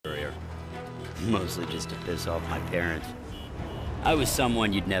Mostly just to piss off my parents. I was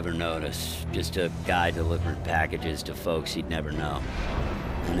someone you'd never notice, just a guy delivering packages to folks you'd never know.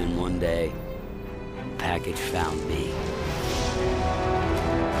 And then one day, a package found me.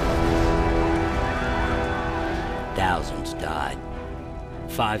 Thousands died.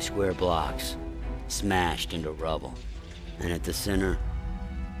 5 square blocks, smashed into rubble. And at the center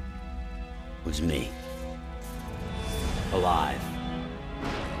was me. Alive,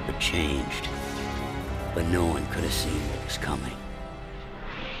 but changed. But no one could have seen what was coming.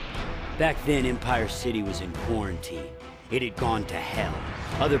 Back then, Empire City was in quarantine. It had gone to hell.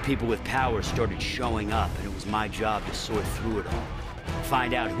 Other people with power started showing up, and it was my job to sort through it all.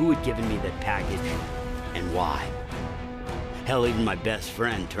 Find out who had given me that package, and why. Hell, even my best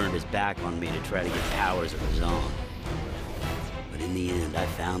friend turned his back on me to try to get powers of his own. But in the end, I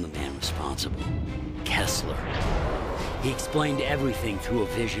found the man responsible. Kessler. He explained everything through a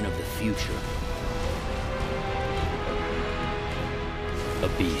vision of the future. A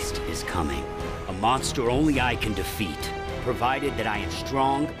beast is coming. A monster only I can defeat, provided that I am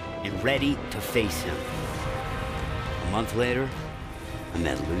strong and ready to face him. A month later, I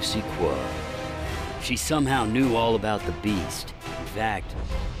met Lucy Kuo. She somehow knew all about the beast. In fact,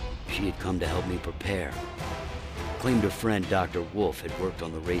 she had come to help me prepare. Claimed her friend Dr. Wolf had worked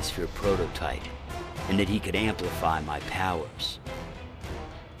on the Ray Sphere prototype, and that he could amplify my powers.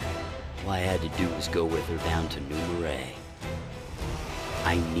 All I had to do was go with her down to New Marais.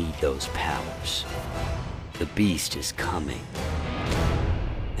 I need those powers. The beast is coming,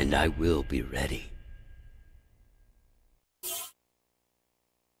 and I will be ready.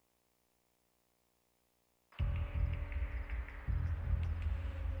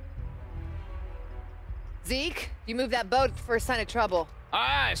 Zeke, you moved that boat at the first sign of trouble.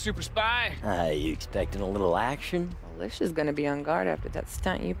 Aye, super spy. You expecting a little action? Alicia's gonna be on guard after that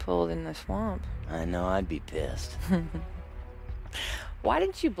stunt you pulled in the swamp. I know I'd be pissed. Why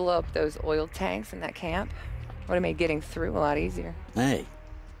didn't you blow up those oil tanks in that camp? Would have made getting through a lot easier. Hey,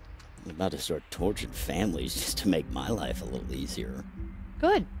 I'm about to start torturing families just to make my life a little easier.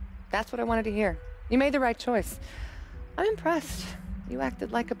 Good. That's what I wanted to hear. You made the right choice. I'm impressed. You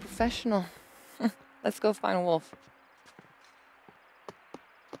acted like a professional. Let's go find Wolf.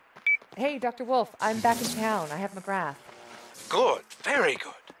 Hey, Dr. Wolf, I'm back in town. I have McGrath. Good, very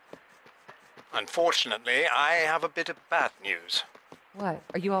good. Unfortunately, I have a bit of bad news. What?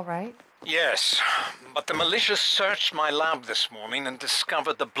 Are you all right? Yes, but the militia searched my lab this morning and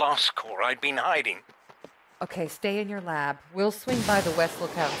discovered the blast core I'd been hiding. Okay, stay in your lab. We'll swing by the West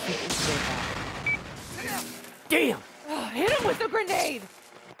Lookout and see if we can get back. Damn! Oh, hit him with the grenade!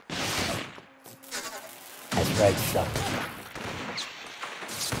 That's right, sucker.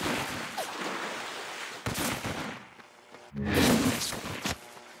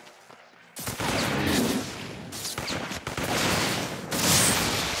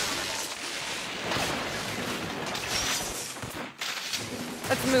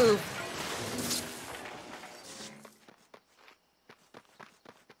 Let's move.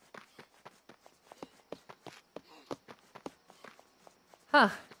 Huh.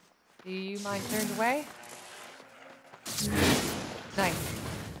 Do you mind turned away? Nice.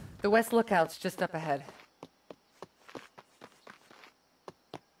 The West Lookout's just up ahead.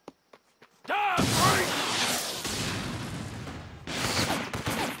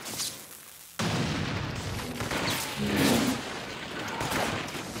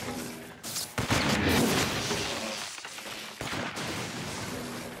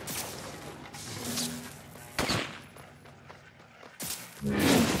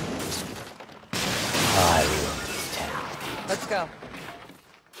 I love this town. Let's go.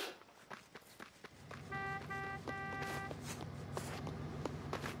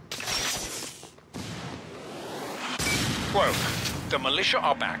 Quote, the militia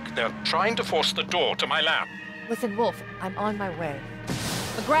are back. They're trying to force the door to my lab. Listen, Wolf, I'm on my way.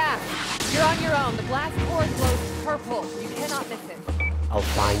 McGrath, you're on your own. The blast core glows purple. You cannot miss it. I'll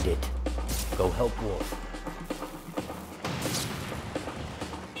find it. Go help Wolf.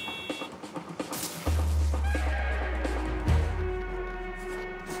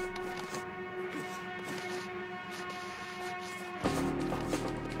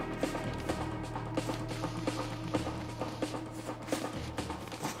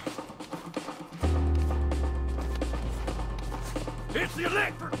 It's the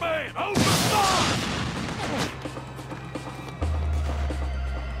electric man! Open fire!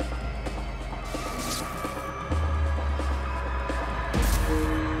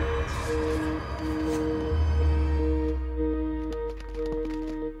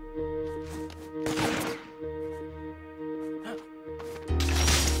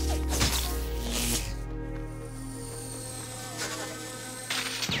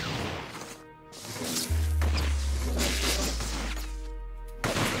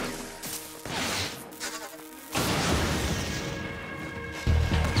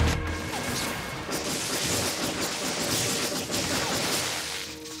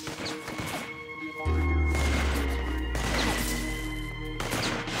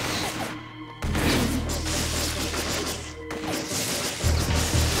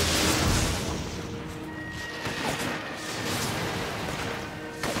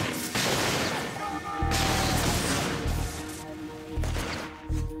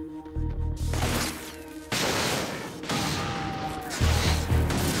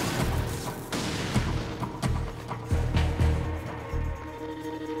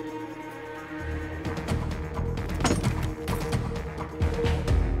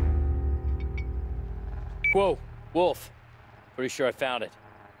 Whoa, Wolf. Pretty sure I found it.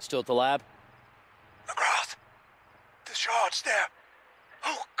 Still at the lab? McGrath! The shard's there!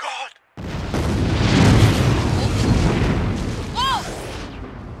 Oh, God!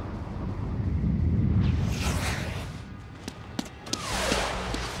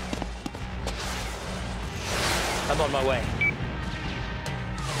 I'm on my way.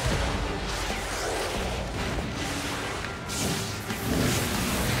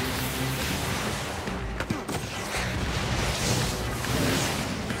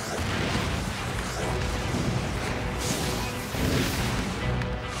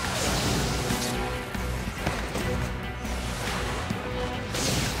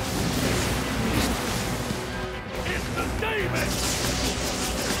 It's the demon!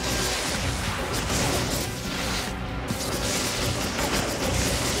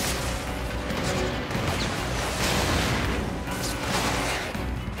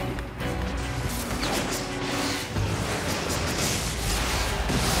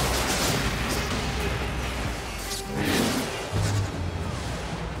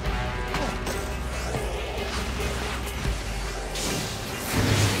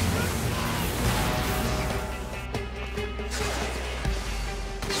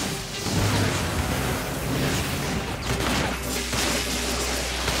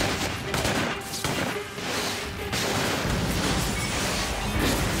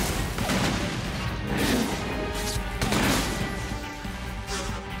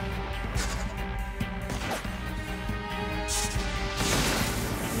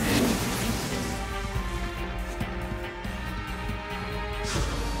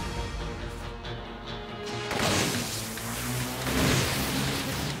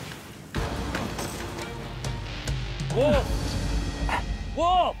 Wolf!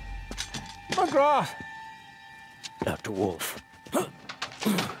 Wolf! McGrath! Dr. Wolf.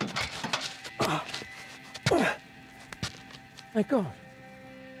 My God.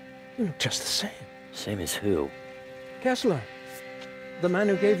 You look just the same. Same as who? Kessler. The man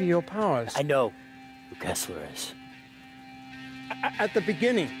who gave you your powers. I know who Kessler is. At the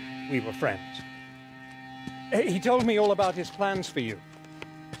beginning, we were friends. He told me all about his plans for you.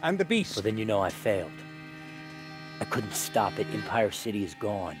 And the beast. Well, then you know I failed. I couldn't stop it. Empire City is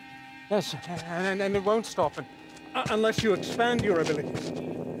gone. Yes, and it won't stop unless you expand your abilities.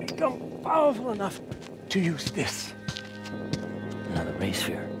 Become powerful enough to use this. Another ray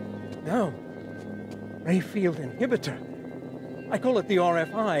sphere. No. Ray field inhibitor. I call it the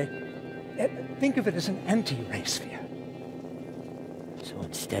RFI. Think of it as an anti-ray sphere. So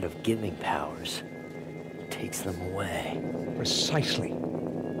instead of giving powers, it takes them away. Precisely.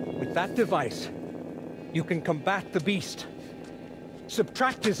 With that device, you can combat the beast.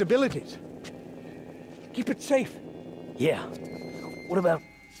 Subtract his abilities. Keep it safe. Yeah. What about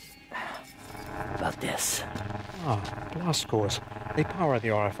this? Blast cores. They power the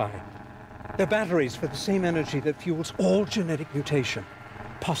RFI. They're batteries for the same energy that fuels all genetic mutation.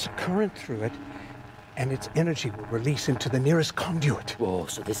 Pass a current through it, and its energy will release into the nearest conduit. Whoa,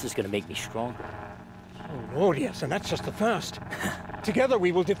 so this is gonna make me stronger. Oh, Lord, yes, and that's just the first. Together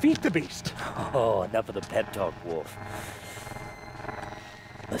we will defeat the beast. Oh, enough of the pep talk, Wolf.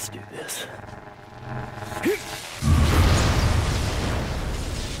 Let's do this.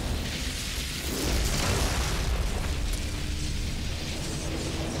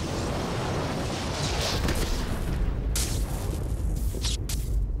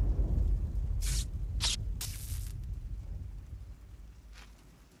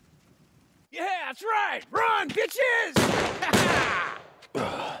 Yeah, that's right! Run, bitches!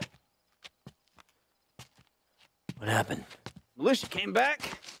 What happened? Militia came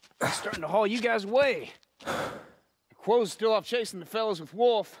back. Starting to haul you guys away. Quo's still off chasing the fellas with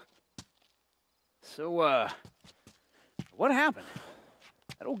Wolf. So, what happened?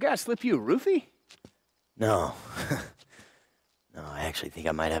 That old guy slip you a roofie? No. No, I actually think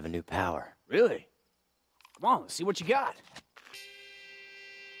I might have a new power. Really? Come on, let's see what you got.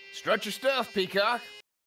 Strut your stuff, Peacock.